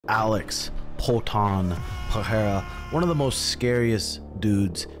Alex Poatan Pereira, one of the most scariest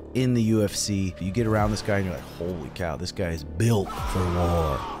dudes in the UFC. You get around this guy and you're like, holy cow, this guy is built for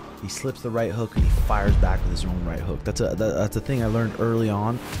war. He slips the right hook and he fires back with his own right hook. That's a thing I learned early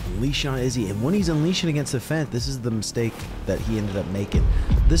on. Unleash on Izzy, and when he's unleashing against the fence, this is the mistake that he ended up making.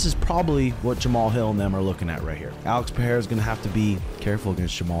 This is probably what Jamahal Hill and them are looking at right here. Alex Pereira is going to have to be careful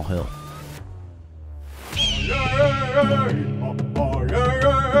against Jamahal Hill.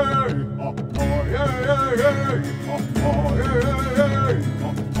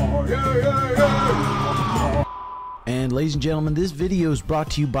 And ladies and gentlemen, this video is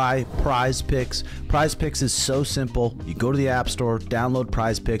brought to you by PrizePicks. PrizePicks is so simple. You go to the App Store, download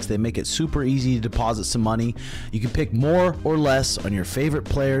PrizePicks. They make it super easy to deposit some money. You can pick more or less on your favorite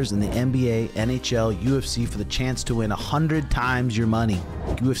players in the NBA, NHL, UFC for the chance to win 100 times your money.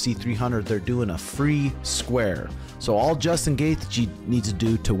 UFC 300, they're doing a free square. So all Justin Gaethje needs to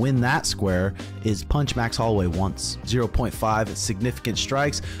do to win that square is punch Max Holloway once. 0.5 significant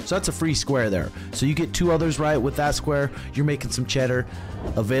strikes. So that's a free square there. So you get two others right with that square, you're making some cheddar.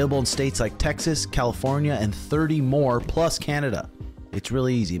 Available in states like Texas, California, and 30 more plus Canada. It's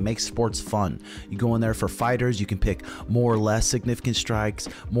really easy. It makes sports fun. You go in there for fighters. You can pick more or less significant strikes,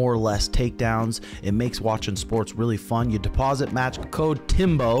 more or less takedowns. It makes watching sports really fun. You deposit match code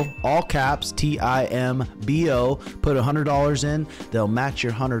TIMBO, all caps, TIMBO. Put $100 in. They'll match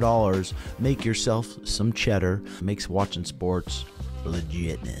your $100. Make yourself some cheddar. Makes watching sports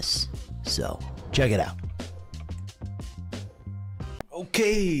legitness. So check it out.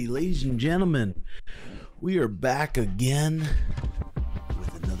 Okay, ladies and gentlemen, we are back again.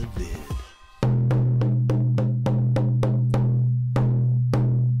 Another vid.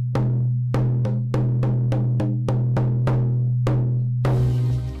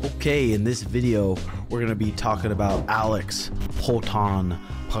 Okay, in this video we're going to be talking about Alex Poatan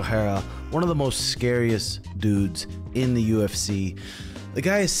Pereira, one of the most scariest dudes in the UFC. The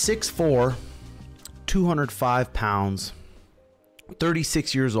guy is 6'4", 205 pounds,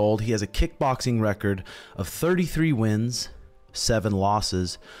 36 years old. He has a kickboxing record of 33 wins, 7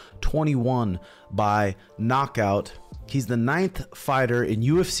 losses, 21 by knockout. He's the 9th fighter in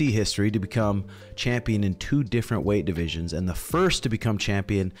UFC history to become champion in 2 different weight divisions and the first to become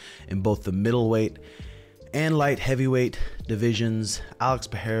champion in both the middleweight and light heavyweight divisions. Alex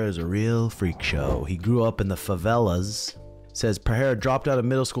Pereira is a real freak show. He grew up in the favelas. Says Pereira dropped out of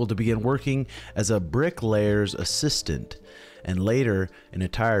middle school to begin working as a bricklayer's assistant and later in a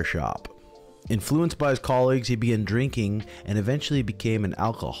tire shop. Influenced by his colleagues, he began drinking and eventually became an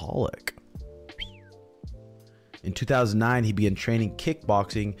alcoholic. In 2009, he began training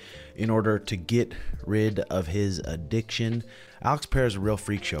kickboxing in order to get rid of his addiction. Alex Pereira is a real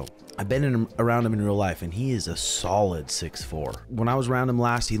freak show. I've been around him in real life, and he is a solid 6'4". When I was around him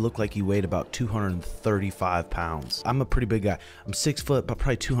last, he looked like he weighed about 235 pounds. I'm a pretty big guy. I'm 6 foot, but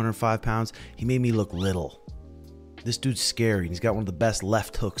probably 205 pounds. He made me look little. This dude's scary. He's got one of the best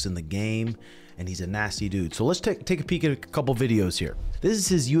left hooks in the game, and he's a nasty dude. So let's take a peek at a couple videos here. This is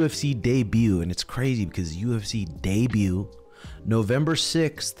his UFC debut, and it's crazy because UFC debut, November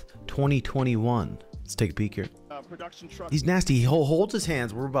 6th, 2021. Let's take a peek here. He's nasty. He holds his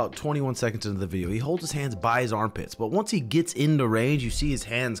hands. We're about 21 seconds into the video. He holds his hands by his armpits, but once he gets into range, you see his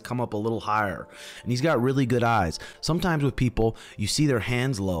hands come up a little higher, and he's got really good eyes. Sometimes with people, you see their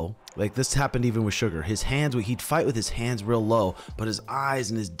hands low. Like this happened even with Sugar. His hands, he'd fight with his hands real low, but his eyes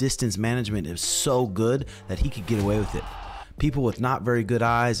and his distance management is so good that he could get away with it. People with not very good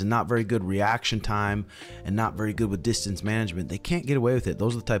eyes and not very good reaction time and not very good with distance management, they can't get away with it.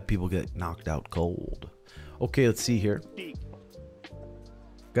 Those are the type of people get knocked out cold. Okay, let's see here.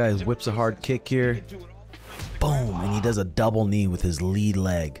 Guy whips a hard kick here. Boom, and he does a double knee with his lead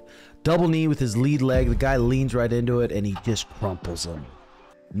leg. Double knee with his lead leg. The guy leans right into it and he just crumples him.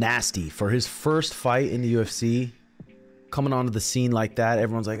 Nasty. For his first fight in the UFC, coming onto the scene like that,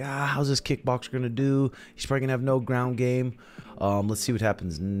 everyone's like, how's this kickboxer gonna do? He's probably gonna have no ground game. Let's see what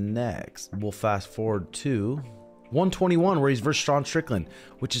happens next. We'll fast forward to 121 where he's versus Sean Strickland,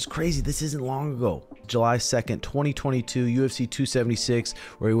 which is crazy. This isn't long ago. July 2nd, 2022, UFC 276,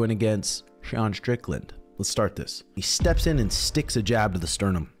 where he went against Sean Strickland. Let's start this. He steps in and sticks a jab to the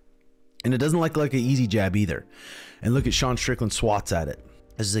sternum, and it doesn't look like an easy jab either. And look at Sean Strickland swats at it.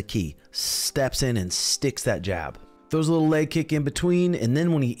 This is a key. Steps in and sticks that jab. Throws a little leg kick in between, and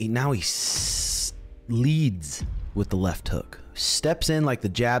then when he leads with the left hook. Steps in like the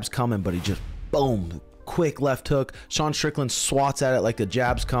jab's coming, but he just boom, quick left hook. Sean Strickland swats at it like the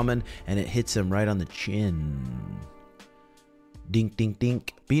jab's coming, and it hits him right on the chin. Dink, dink,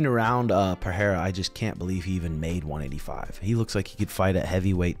 dink. Being around Pereira, I just can't believe he even made 185. He looks like he could fight at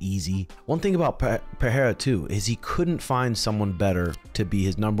heavyweight easy. One thing about Pereira too is he couldn't find someone better to be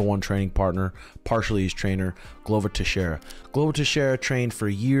his #1 training partner, partially his trainer, Glover Teixeira. Glover Teixeira trained for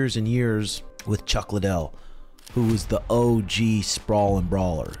years and years with Chuck Liddell, who was the OG sprawl and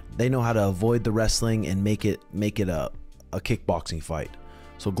brawler. They know how to avoid the wrestling and make it a kickboxing fight.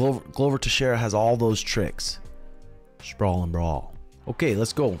 So Glover Teixeira has all those tricks. Sprawl and brawl. Okay,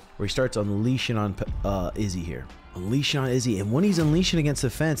 let's go. Where he starts unleashing on Izzy here. Unleashing on Izzy, and when he's unleashing against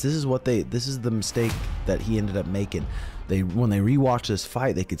the fence, this is the mistake that he ended up making. When they rewatched this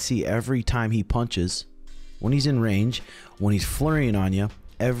fight, they could see every time he punches, when he's in range, when he's flurrying on you,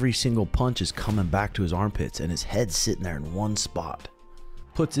 every single punch is coming back to his armpits, and his head's sitting there in one spot.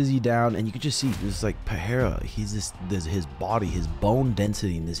 Puts Izzy down, and you can just see this like Pereira. His body, his bone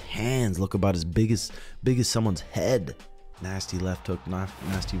density, and his hands look about as big as someone's head. Nasty left hook,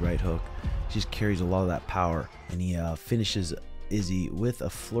 nasty right hook. He just carries a lot of that power, and he finishes Izzy with a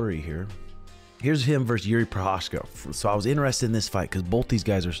flurry here. Here's him versus Yuri Prochazka. So I was interested in this fight because both these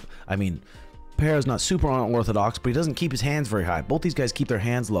guys are. I mean, Pereira's not super unorthodox, but he doesn't keep his hands very high. Both these guys keep their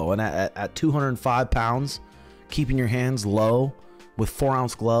hands low, and at 205 pounds, keeping your hands low with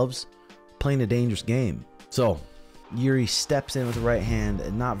 4-ounce gloves, playing a dangerous game. So Yuri steps in with the right hand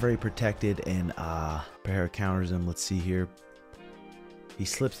and not very protected, and Pereira counters him. Let's see here. He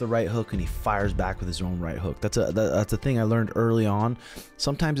slips the right hook and he fires back with his own right hook. That's a thing I learned early on.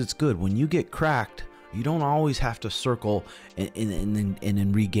 Sometimes it's good when you get cracked. You don't always have to circle and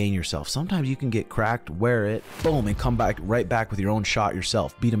then regain yourself. Sometimes you can get cracked, wear it, boom, and come back right back with your own shot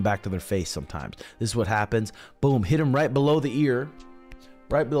yourself. Beat them back to their face sometimes. This is what happens. Boom, hit him right below the ear.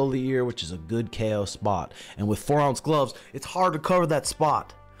 Right below the ear, which is a good KO spot. And with 4-ounce gloves, it's hard to cover that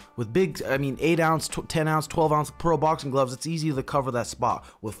spot. With big, 8-ounce, 10-ounce, 12-ounce pro boxing gloves, it's easy to cover that spot.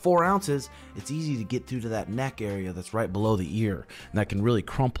 With 4 ounces, it's easy to get through to that neck area that's right below the ear. And that can really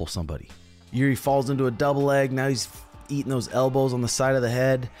crumple somebody. Yuri falls into a double leg. Now he's eating those elbows on the side of the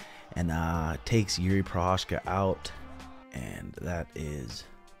head and takes Yuri Prochazka out. And that is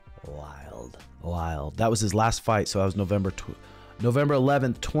wild. That was his last fight. So that was November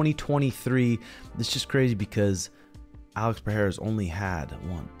 11th, 2023. This is just crazy because Alex Pereira's only had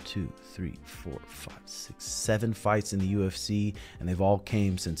 7 fights in the UFC, and they've all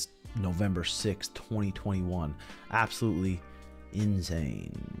came since November 6th, 2021. Absolutely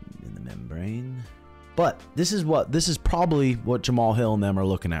insane in the membrane. But this is probably what Jamahal Hill and them are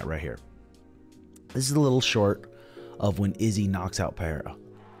looking at right here. This is a little short of when Izzy knocks out Pereira.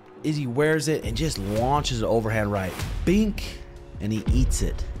 Izzy wears it and just launches an overhand right. Bink! And he eats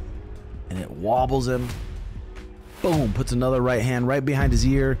it. And it wobbles him. Boom! Puts another right hand right behind his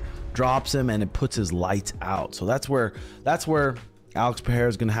ear, drops him, and it puts his lights out. So that's where Alex Pereira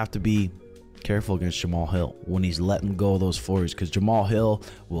is going to have to be careful against Jamahal Hill when he's letting go of those flurries, because Jamahal Hill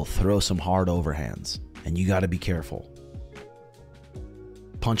will throw some hard overhands, and you got to be careful.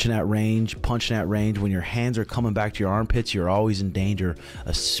 Punching at range, when your hands are coming back to your armpits, you're always in danger,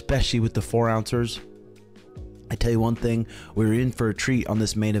 especially with the 4-ouncers. I tell you one thing, we're in for a treat on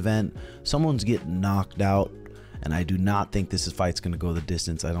this main event. Someone's getting knocked out, and I do not think this fight's going to go the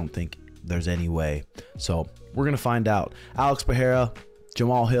distance. I don't think there's any way. So we're going to find out. Alex Pereira,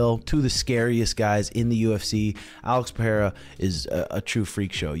 Jamahal Hill, two of the scariest guys in the UFC. Alex Pereira is a true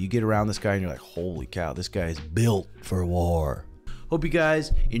freak show. You get around this guy and you're like, holy cow, this guy is built for war. Hope you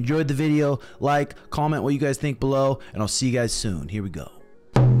guys enjoyed the video. Like, comment what you guys think below, and I'll see you guys soon. Here we go.